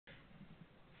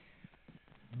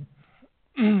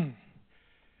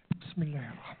Bismillah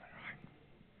ar-Rahman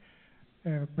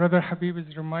ar-Rahim. Brother Habib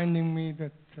is reminding me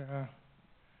that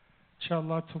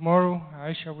inshallah tomorrow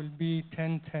Aisha will be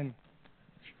 10:10.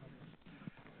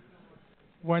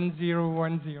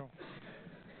 1010.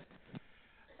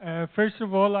 First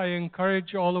of all, I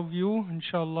encourage all of you,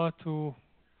 inshallah, to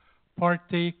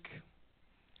partake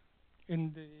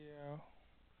in the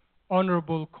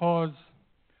honorable cause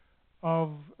of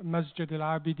Masjid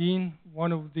al-Abidin,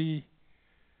 one of the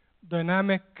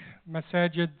dynamic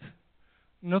masajid,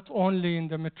 not only in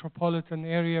the metropolitan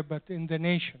area but in the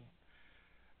nation.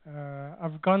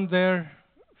 I've gone there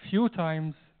few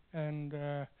times, and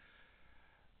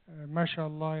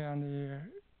mashallah,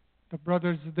 the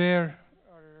brothers there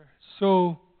are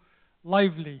so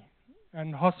lively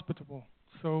and hospitable.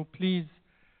 So please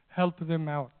help them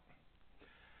out.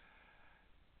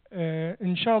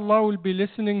 Inshallah, we'll be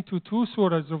listening to two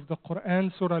surahs of the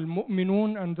Quran, Surah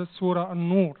Al-Mu'minun and the Surah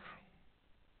An-Nur.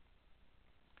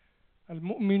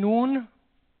 Al-Mu'minun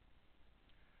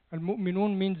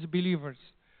means believers.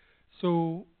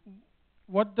 So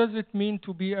what does it mean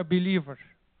to be a believer?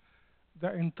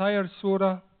 The entire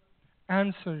surah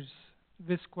answers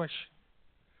this question.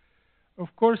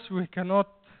 Of course, we cannot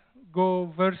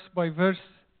go verse by verse,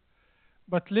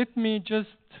 but let me just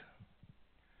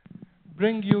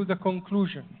bring you the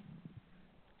conclusion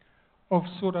of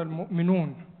Surah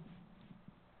Al-Mu'minun.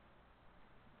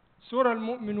 Surah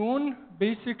Al-Mu'minun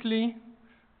basically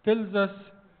tells us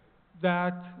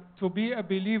that to be a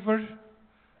believer,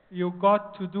 you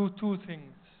got to do two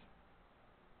things.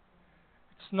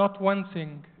 It's not one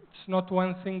thing. It's not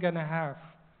one thing and a half.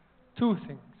 Two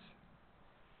things.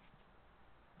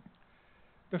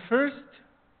 The first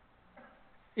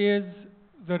is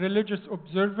the religious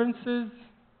observances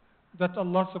that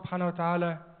Allah subhanahu wa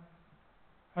ta'ala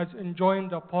has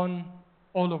enjoined upon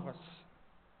all of us.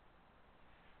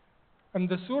 And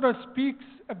the surah speaks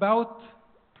about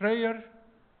prayer,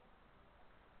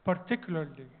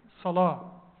 particularly salah.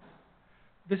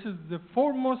 This is the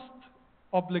foremost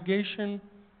obligation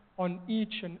on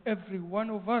each and every one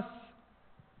of us.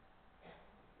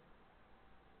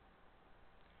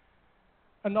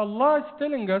 And Allah is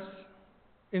telling us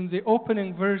in the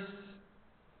opening verse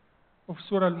of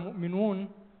Surah Al-Mu'minun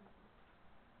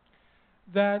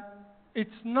that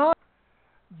it's not,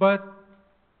 but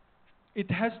it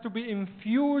has to be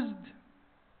infused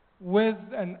with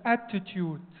an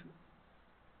attitude,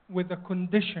 with a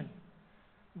condition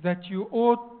that you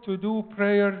ought to do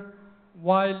prayer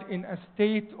while in a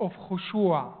state of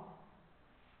khushu'.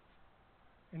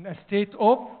 In a state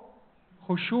of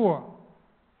khushu'.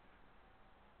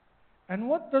 And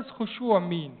what does khushu'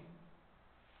 mean?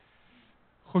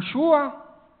 Khushu'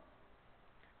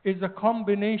 is a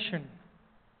combination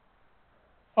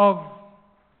of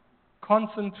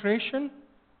concentration.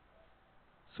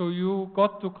 So you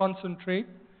got to concentrate.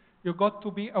 You got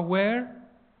to be aware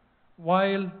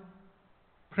while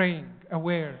praying,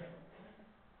 aware.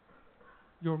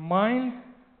 Your mind,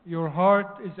 your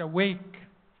heart is awake.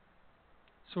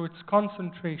 So it's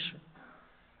concentration.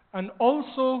 And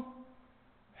also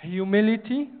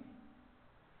humility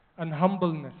and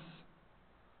humbleness.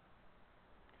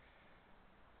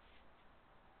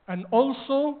 And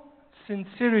also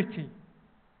sincerity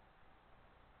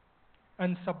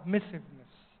and submissiveness.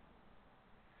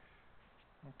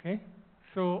 Okay?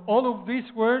 So all of these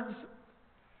words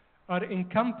are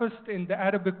encompassed in the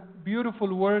Arabic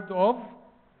beautiful word of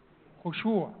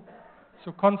khushu'.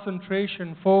 So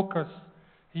concentration, focus,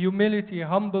 humility,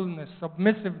 humbleness,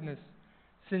 submissiveness,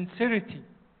 sincerity.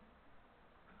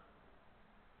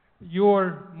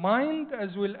 Your mind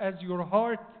as well as your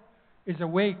heart is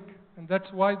awake. And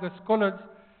that's why the scholars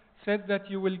said that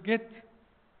you will get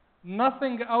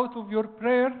nothing out of your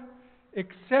prayer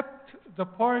except the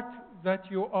part that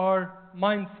you are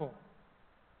mindful.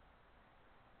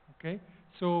 Okay?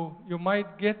 So you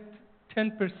might get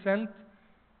 10%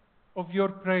 of your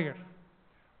prayer,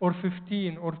 or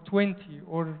 15, or 20,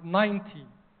 or 90,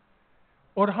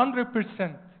 or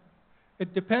 100%.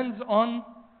 It depends on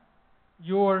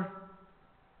your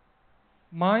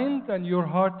mind and your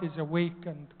heart is awake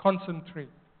and concentrate.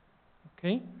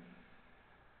 Okay?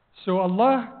 So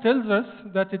Allah tells us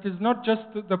that it is not just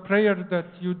the prayer that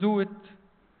you do it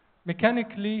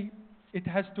mechanically, it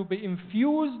has to be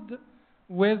infused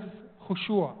with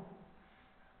khushu'.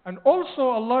 And also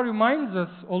Allah reminds us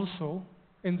also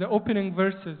in the opening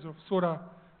verses of Surah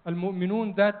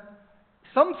Al-Mu'minun that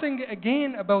something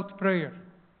again about prayer.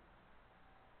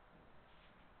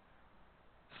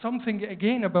 Something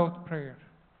again about prayer.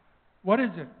 What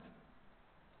is it?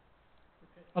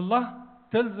 Allah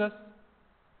tells us,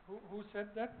 who said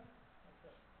that?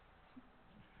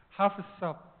 Hafiz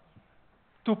Sab.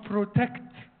 to protect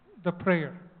the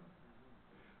prayer.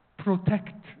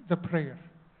 Protect the prayer.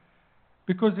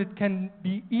 Because it can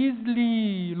be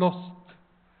easily lost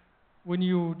when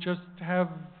you just have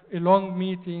a long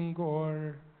meeting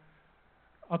or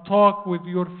a talk with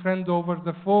your friend over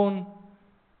the phone.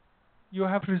 You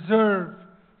have to preserve,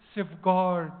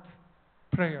 safeguard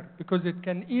prayer, because it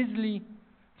can easily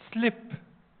slip.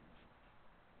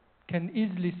 Can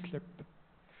easily slip.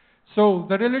 So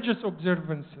the religious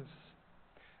observances,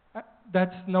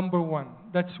 that's number one.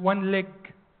 That's one leg.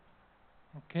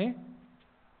 Okay?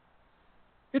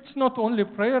 It's not only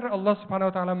prayer. Allah subhanahu wa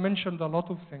ta'ala mentioned a lot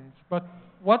of things. But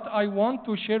what I want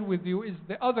to share with you is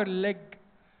the other leg,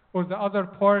 or the other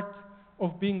part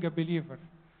of being a believer,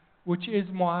 which is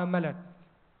mu'amalat.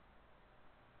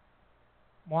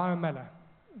 Mu'amala.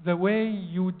 The way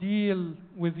you deal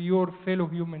with your fellow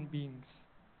human beings.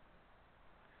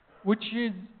 Which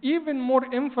is even more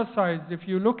emphasized, if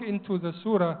you look into the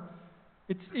surah,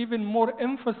 it's even more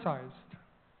emphasized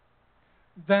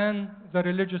than the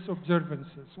religious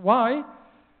observances. Why?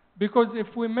 Because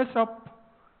if we mess up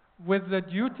with the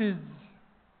duties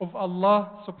of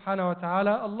Allah subhanahu wa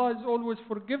ta'ala, Allah is always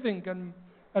forgiving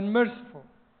and merciful.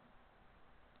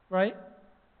 Right?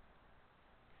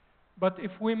 But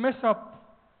if we mess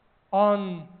up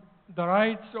on the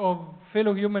rights of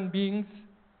fellow human beings,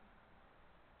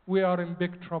 we are in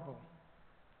big trouble.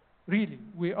 Really,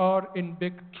 we are in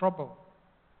big trouble.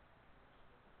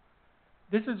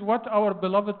 This is what our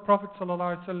beloved Prophet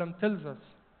ﷺ tells us.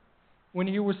 When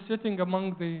he was sitting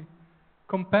among the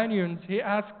companions, he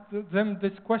asked them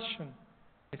this question.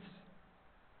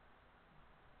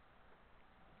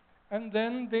 And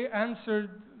then they answered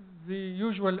the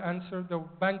usual answer: the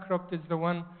bankrupt is the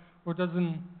one who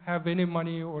doesn't have any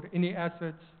money or any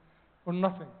assets or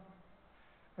nothing.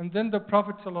 And then the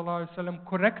Prophet ﷺ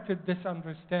corrected this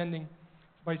understanding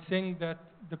by saying that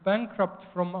the bankrupt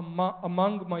from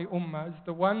among my ummah is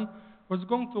the one who's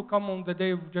going to come on the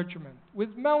day of judgment with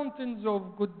mountains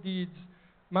of good deeds,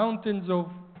 mountains of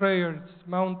prayers,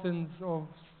 mountains of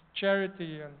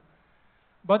charity.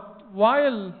 But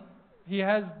while he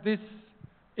has this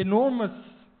enormous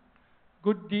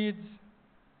good deeds,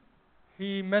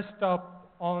 he messed up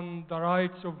on the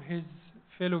rights of his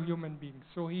fellow human beings.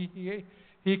 So he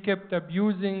kept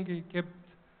abusing, he kept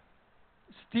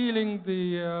stealing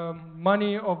the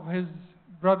money of his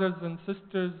brothers and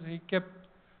sisters, he kept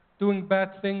doing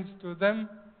bad things to them.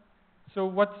 So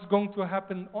what's going to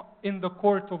happen in the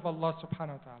court of Allah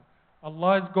subhanahu wa ta'ala?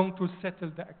 Allah is going to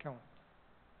settle the account.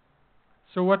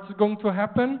 So what's going to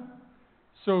happen?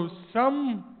 So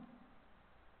some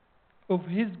of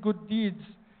his good deeds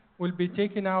will be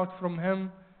taken out from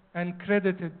him and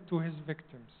credited to his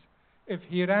victims. If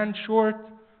he ran short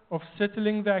of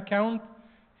settling the account,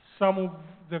 some of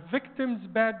the victims'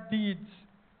 bad deeds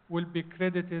will be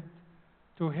credited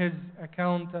to his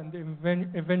account, and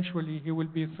eventually he will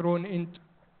be thrown into.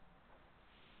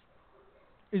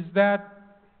 Is that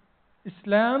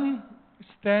Islam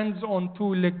stands on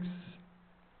two legs.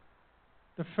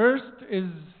 The first is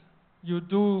you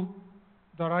do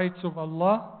the rights of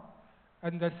Allah,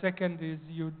 and the second is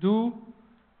you do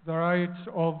the rights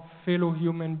of fellow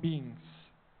human beings.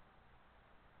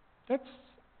 That's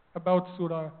about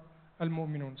Surah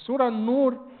Al-Mu'minun. Surah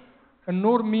An-Nur,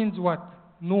 An-Nur means what?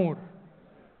 Nur.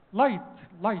 Light,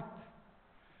 light.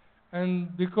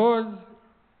 And because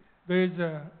there is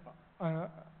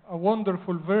a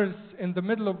wonderful verse in the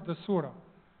middle of the surah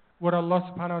where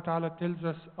Allah subhanahu wa ta'ala tells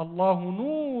us, Allahu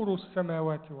nuru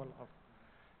samawati wal ard.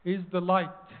 He is the light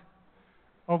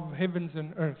of heavens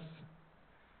and earth.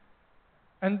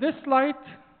 And this light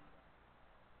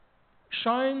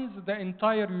shines the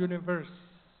entire universe.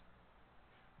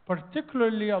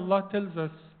 Particularly, Allah tells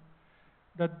us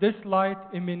that this light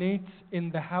emanates in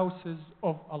the houses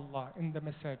of Allah, in the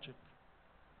masajid.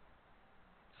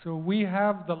 So we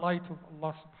have the light of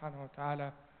Allah subhanahu wa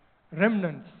ta'ala,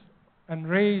 remnants and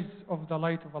rays of the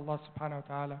light of Allah subhanahu wa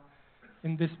ta'ala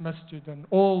in this masjid and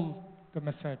all the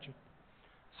masajid.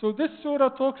 So this surah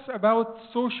talks about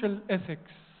social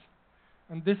ethics.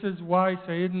 And this is why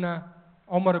Sayyidina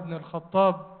Umar ibn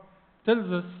al-Khattab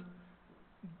tells us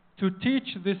to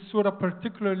teach this surah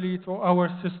particularly to our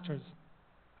sisters.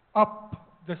 Up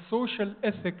the social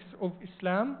ethics of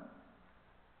Islam,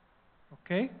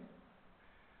 okay?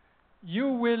 You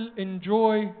will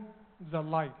enjoy the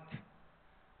light.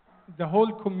 The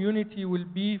whole community will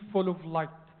be full of light,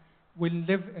 will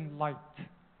live in light,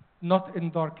 not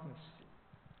in darkness.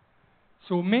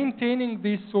 So maintaining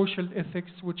these social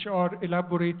ethics, which are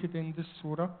elaborated in this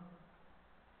surah,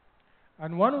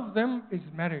 and one of them is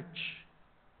marriage.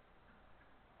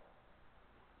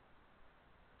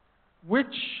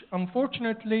 which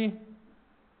unfortunately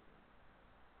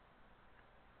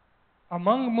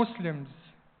among Muslims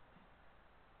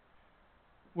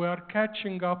we are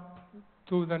catching up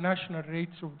to the national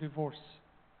rates of divorce.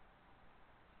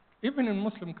 Even in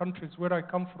Muslim countries where I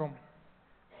come from,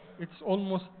 it's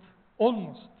almost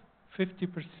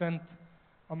 50%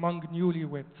 among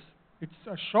newlyweds. It's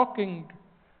a shocking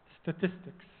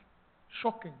statistics,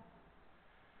 shocking.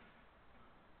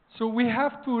 So we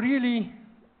have to really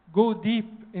go deep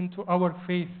into our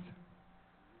faith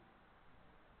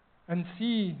and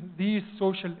see these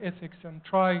social ethics and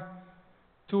try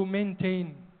to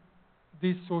maintain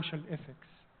these social ethics.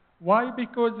 Why?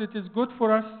 Because it is good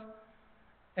for us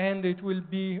and it will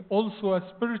be also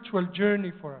a spiritual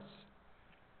journey for us.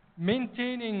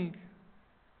 Maintaining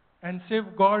and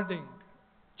safeguarding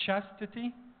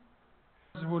chastity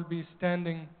will be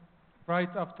standing right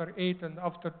after 8 and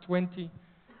after 20.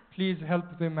 Please help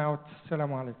them out.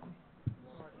 Assalamu alaikum.